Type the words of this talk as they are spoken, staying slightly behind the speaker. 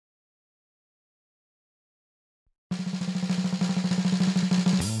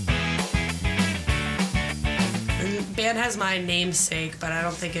band has my namesake, but I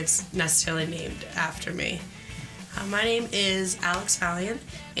don't think it's necessarily named after me. My name is Alex Valliant,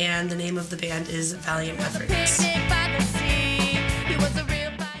 and the name of the band is Valliant Efforts.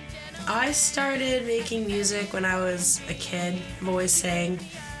 I started making music when I was a kid. I've always sang,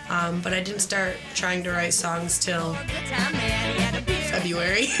 but I didn't start trying to write songs till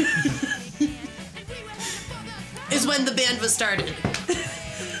February. Is when the band was started.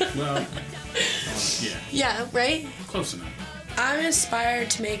 Well, yeah. Yeah, right? Close enough. I'm inspired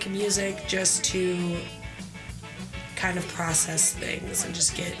to make music just to kind of process things and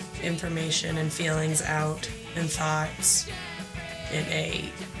just get information and feelings out and thoughts in a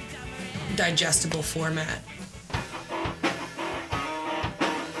digestible format.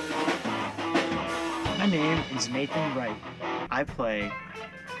 My name is Nathan Wright. I play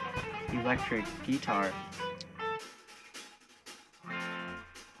electric guitar.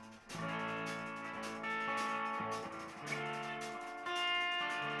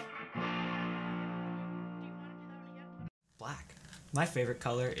 Black. My favorite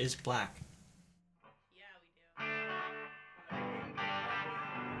color is black.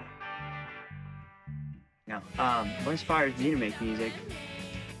 Now, what inspires me to make music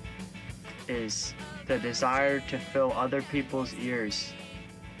is the desire to fill other people's ears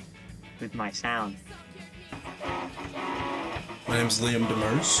with my sound. My name's Liam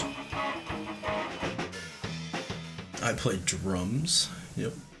Demers. I play drums.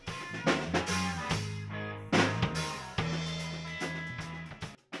 Yep.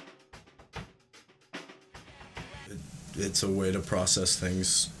 It's a way to process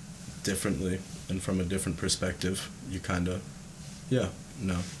things differently and from a different perspective. You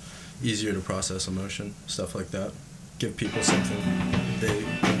easier to process emotion, stuff like that. Give people something they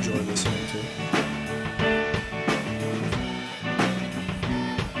enjoy listening to.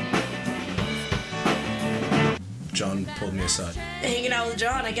 John pulled me aside. Hanging out with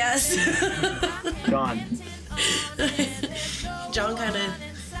John, I guess. John. John kind of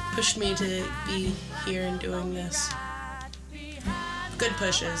pushed me to be here and doing this. Good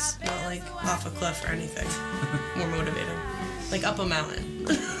pushes, not like off a cliff or anything. More motivating. Like up a mountain.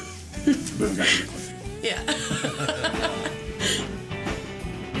 Yeah.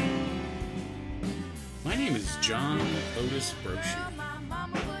 My name is John Otis Brochu.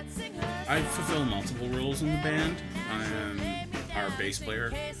 I fulfill multiple roles in the band. I am our bass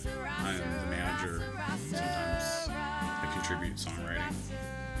player. I am the manager. Sometimes I contribute songwriting.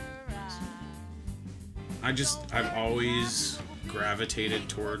 I've always gravitated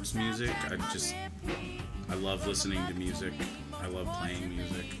towards music. I love listening to music. I love playing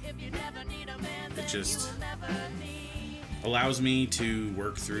music. It just allows me to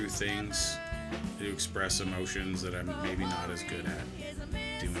work through things, to express emotions that I'm maybe not as good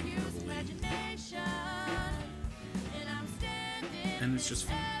at doing verbally. And it's just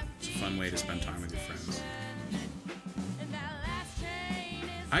fun. It's a fun way to spend time with your friends.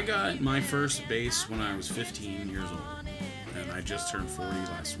 I got my first bass when I was 15 years old, and I just turned 40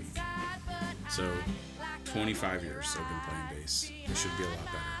 last week. So, 25 years I've been playing bass. It should be a lot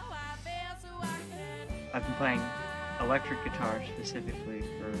better. I've been playing electric guitar specifically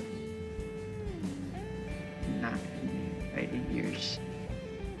for 8 years.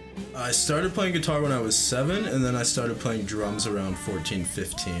 I started playing guitar when I was 7, and then I started playing drums around 14,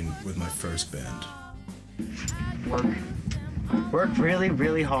 15 with my first band. Work really,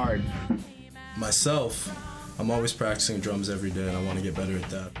 really hard. Myself, I'm always practicing drums every day, and I want to get better at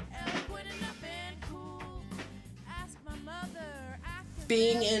that.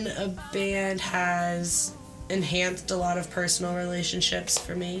 Being in a band has enhanced a lot of personal relationships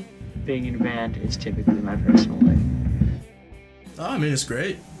for me. Being in a band is typically my personal life. Oh, I mean, it's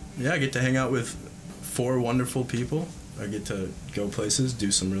great. Yeah, I get to hang out with 4 wonderful people. I get to go places,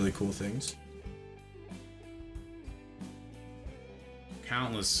 do some really cool things.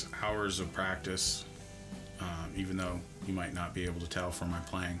 Countless hours of practice, even though you might not be able to tell from my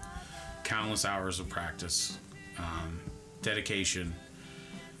playing. Countless hours of practice, dedication.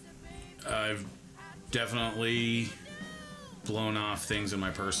 I've definitely blown off things in my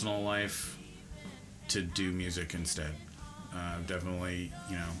personal life to do music instead. I've definitely,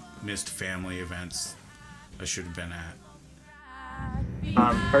 missed family events I should have been at.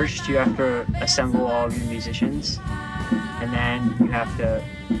 First, you have to assemble all of your musicians, and then you have to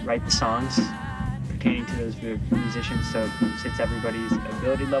write the songs pertaining to those musicians so it fits everybody's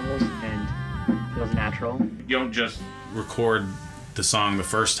ability levels and feels natural. You don't just record the song the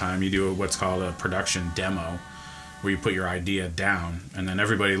first time. You do what's called a production demo, where you put your idea down, and then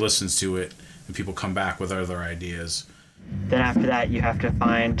everybody listens to it, and people come back with other ideas. Then after that, you have to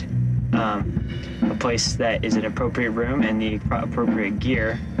find a place that is an appropriate room and the appropriate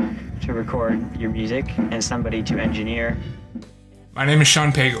gear to record your music, and somebody to engineer. My name is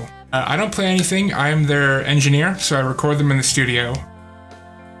Sean Pagel. I don't play anything. I am their engineer, so I record them in the studio.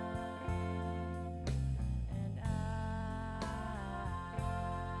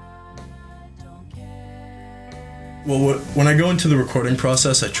 Well, when I go into the recording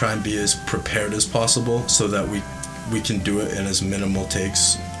process, I try and be as prepared as possible so that we can do it in as minimal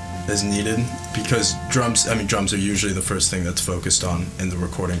takes as needed, because drums are usually the first thing that's focused on in the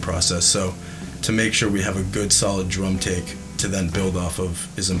recording process. So to make sure we have a good solid drum take to then build off of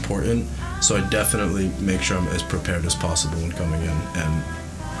is important. So I definitely make sure I'm as prepared as possible when coming in and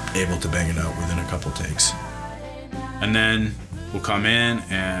able to bang it out within a couple takes. And then we'll come in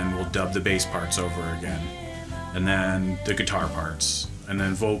and we'll dub the bass parts over again, and then the guitar parts, and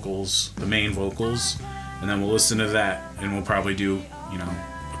then vocals, the main vocals, and then we'll listen to that, and we'll probably do,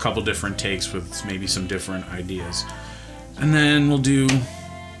 a couple different takes with maybe some different ideas. And then we'll do,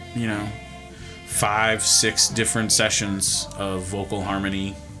 5-6 different sessions of vocal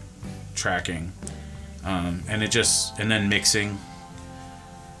harmony tracking, and then mixing.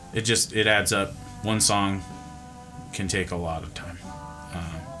 It adds up. One song can take a lot of time.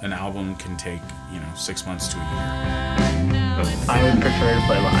 An album can take 6 months to a year. I would prefer to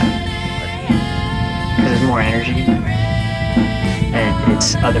play live because there's more energy and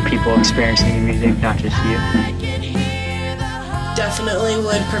it's other people experiencing the music, not just you. Definitely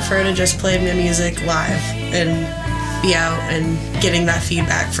would prefer to just play the music live and be out and getting that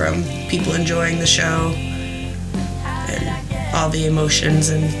feedback from people enjoying the show and all the emotions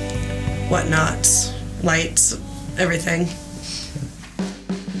and whatnots, lights, everything.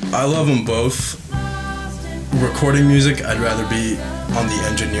 I love them both. Recording music, I'd rather be on the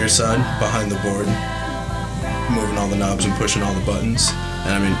engineer side, behind the board, moving all the knobs and pushing all the buttons.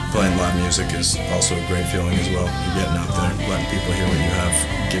 And playing live music is also a great feeling as well. You're getting out there, letting people hear what you have,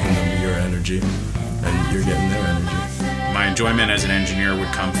 giving them your energy, and you're getting their energy. My enjoyment as an engineer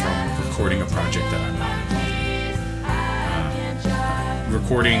would come from recording a project that I'm not involved in.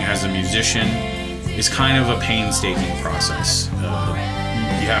 Recording as a musician is kind of a painstaking process.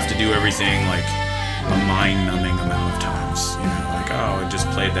 You have to do everything like a mind-numbing amount of times. I just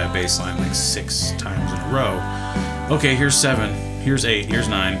played that bass line like 6 times in a row. Okay, here's 7, here's 8, here's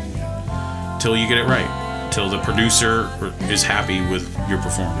 9, till you get it right, till the producer is happy with your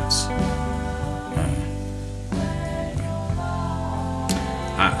performance.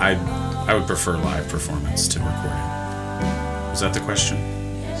 I would prefer live performance to recording. Is that the question?